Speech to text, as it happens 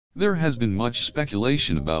There has been much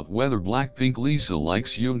speculation about whether Blackpink Lisa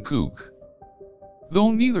likes Jungkook.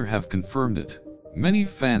 Though neither have confirmed it, many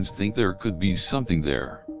fans think there could be something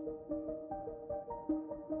there.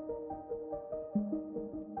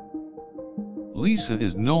 Lisa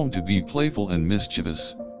is known to be playful and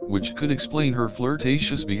mischievous, which could explain her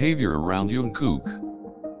flirtatious behavior around Jungkook.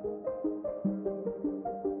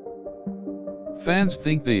 Fans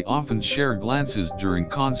think they often share glances during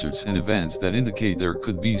concerts and events that indicate there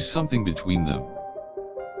could be something between them.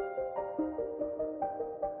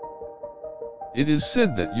 It is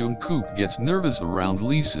said that Jungkook gets nervous around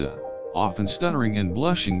Lisa, often stuttering and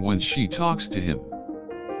blushing when she talks to him.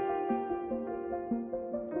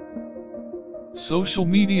 Social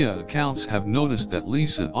media accounts have noticed that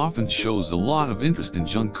Lisa often shows a lot of interest in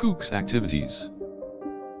Jungkook's activities.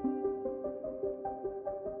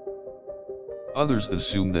 Others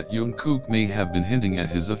assume that Jungkook may have been hinting at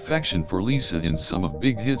his affection for Lisa in some of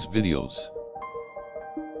Big Hit's videos.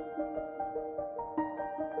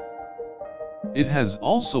 It has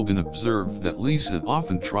also been observed that Lisa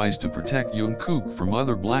often tries to protect Jungkook from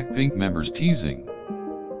other Blackpink members teasing.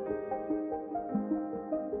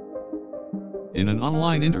 In an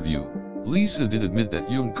online interview, Lisa did admit that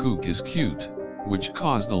Jungkook is cute, which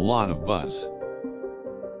caused a lot of buzz.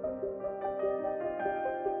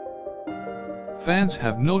 Fans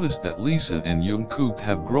have noticed that Lisa and Jungkook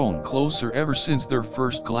have grown closer ever since their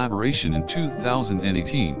first collaboration in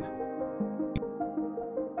 2018.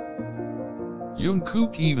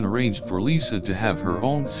 Jungkook even arranged for Lisa to have her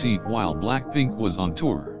own seat while Blackpink was on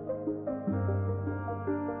tour.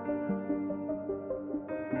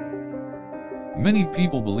 Many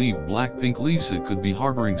people believe Blackpink Lisa could be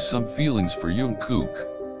harboring some feelings for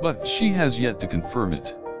Jungkook, but she has yet to confirm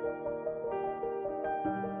it.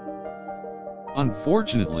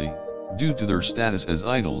 Unfortunately, due to their status as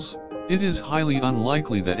idols, it is highly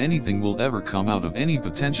unlikely that anything will ever come out of any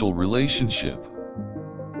potential relationship.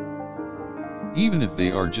 Even if they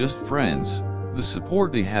are just friends, the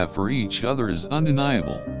support they have for each other is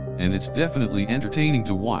undeniable, and it's definitely entertaining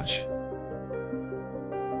to watch.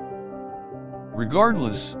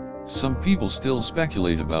 Regardless, some people still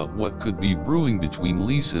speculate about what could be brewing between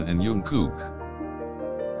Lisa and Jungkook.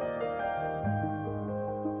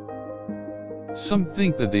 Some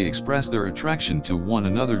think that they expressed their attraction to one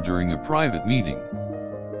another during a private meeting.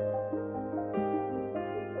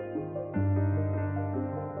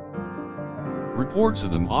 Reports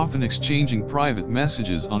of them often exchanging private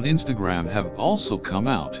messages on Instagram have also come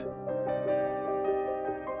out.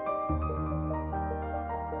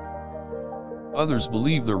 Others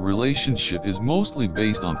believe their relationship is mostly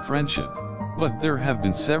based on friendship, but there have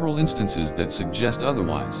been several instances that suggest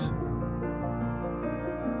otherwise.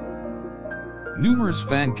 Numerous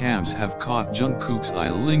fan cams have caught Jungkook's eye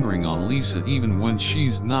lingering on Lisa even when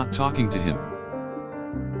she's not talking to him.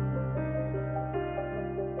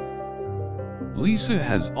 Lisa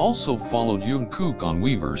has also followed Jungkook on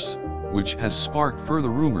Weverse, which has sparked further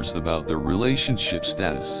rumors about their relationship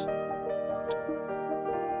status.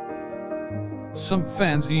 Some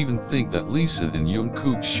fans even think that Lisa and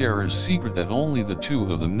Jungkook share a secret that only the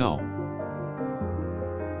two of them know.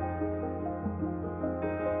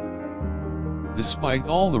 Despite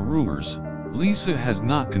all the rumors, Lisa has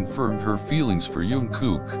not confirmed her feelings for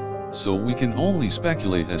Jungkook, so we can only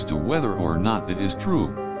speculate as to whether or not it is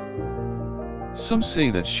true. Some say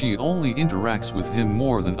that she only interacts with him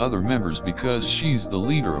more than other members because she's the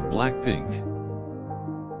leader of Blackpink.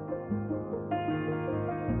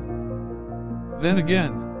 Then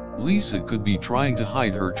again, Lisa could be trying to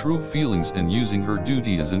hide her true feelings and using her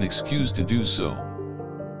duty as an excuse to do so.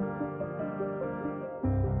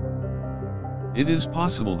 It is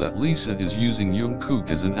possible that Lisa is using Jungkook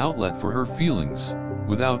as an outlet for her feelings,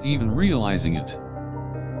 without even realizing it.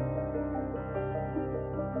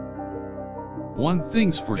 One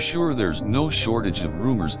thing's for sure, there's no shortage of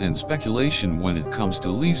rumors and speculation when it comes to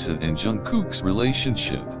Lisa and Jungkook's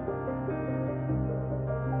relationship.